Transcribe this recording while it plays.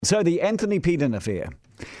So the Anthony Peden affair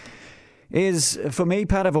is, for me,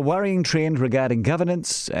 part of a worrying trend regarding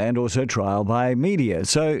governance and also trial by media.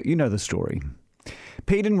 So you know the story.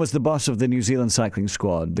 Peden was the boss of the New Zealand cycling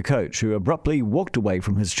squad, the coach who abruptly walked away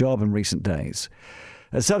from his job in recent days.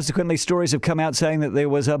 Subsequently, stories have come out saying that there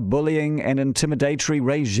was a bullying and intimidatory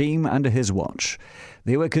regime under his watch.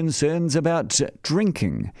 There were concerns about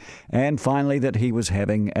drinking, and finally that he was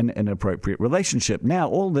having an inappropriate relationship. Now,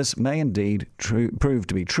 all this may indeed prove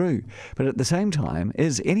to be true, but at the same time,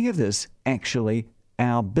 is any of this actually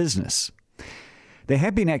our business? There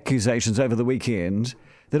have been accusations over the weekend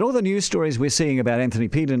that all the news stories we're seeing about Anthony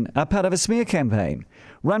Peden are part of a smear campaign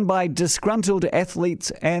run by disgruntled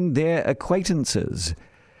athletes and their acquaintances.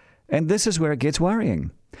 And this is where it gets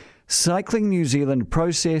worrying. Cycling New Zealand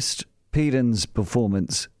processed Peden's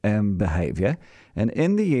performance and behaviour, and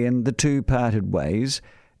in the end the two parted ways,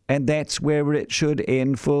 and that's where it should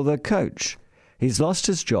end for the coach. He's lost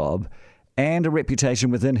his job and a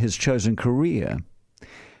reputation within his chosen career.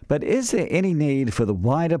 But is there any need for the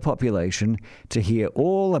wider population to hear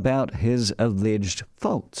all about his alleged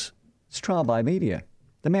faults? It's trial by media.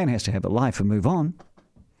 The man has to have a life and move on.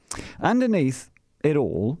 Underneath it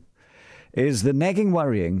all is the nagging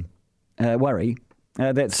worry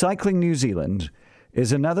that Cycling New Zealand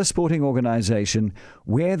is another sporting organisation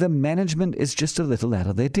where the management is just a little out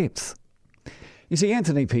of their depth. You see,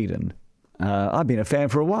 Anthony Peden, I've been a fan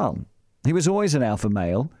for a while. He was always an alpha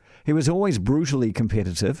male. He was always brutally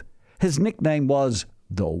competitive. His nickname was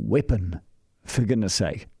the Weapon, for goodness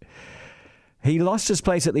sake. He lost his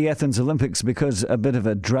place at the Athens Olympics because of a bit of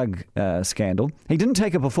a drug scandal. He didn't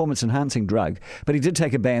take a performance-enhancing drug, but he did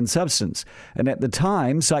take a banned substance. And at the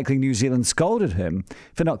time, Cycling New Zealand scolded him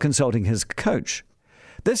for not consulting his coach.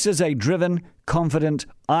 This is a driven, confident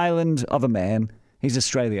island of a man. He's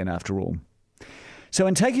Australian after all. So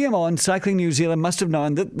in taking him on, Cycling New Zealand must have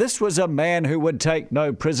known that this was a man who would take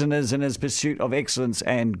no prisoners in his pursuit of excellence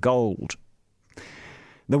and gold.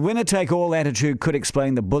 The winner-take-all attitude could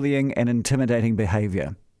explain the bullying and intimidating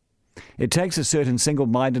behaviour. It takes a certain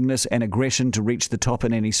single-mindedness and aggression to reach the top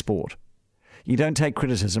in any sport. You don't take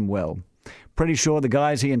criticism well. Pretty sure the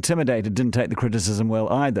guys he intimidated didn't take the criticism well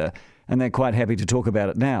either, and they're quite happy to talk about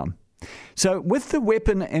it now. So with the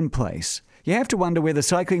weapon in place, you have to wonder whether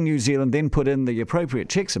Cycling New Zealand then put in the appropriate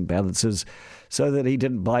checks and balances so that he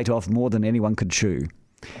didn't bite off more than anyone could chew.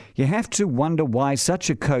 You have to wonder why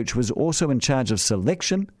such a coach was also in charge of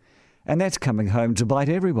selection, and that's coming home to bite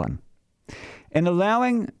everyone. In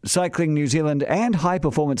allowing Cycling New Zealand and High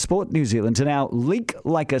Performance Sport New Zealand to now leak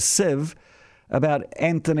like a sieve about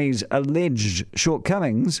Anthony's alleged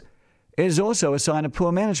shortcomings is also a sign of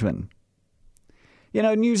poor management. You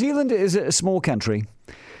know, New Zealand is a small country,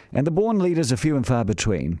 and the born leaders are few and far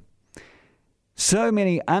between. So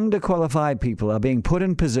many underqualified people are being put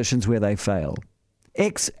in positions where they fail.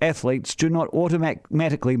 Ex-athletes do not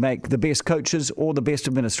automatically make the best coaches or the best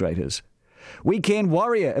administrators. Weekend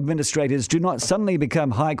warrior administrators do not suddenly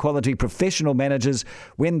become high-quality professional managers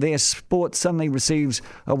when their sport suddenly receives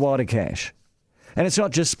a wad of cash. And it's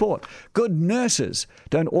not just sport. Good nurses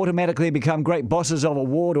don't automatically become great bosses of a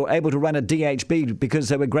ward or able to run a DHB because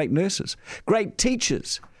they were great nurses. Great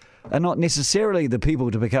teachers are not necessarily the people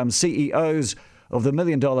to become CEOs of the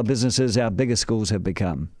million-dollar businesses our bigger schools have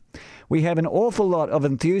become. We have an awful lot of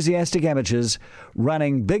enthusiastic amateurs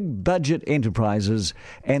running big-budget enterprises,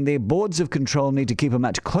 and their boards of control need to keep a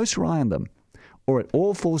much closer eye on them, or it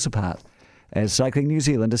all falls apart, as Cycling New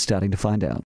Zealand is starting to find out.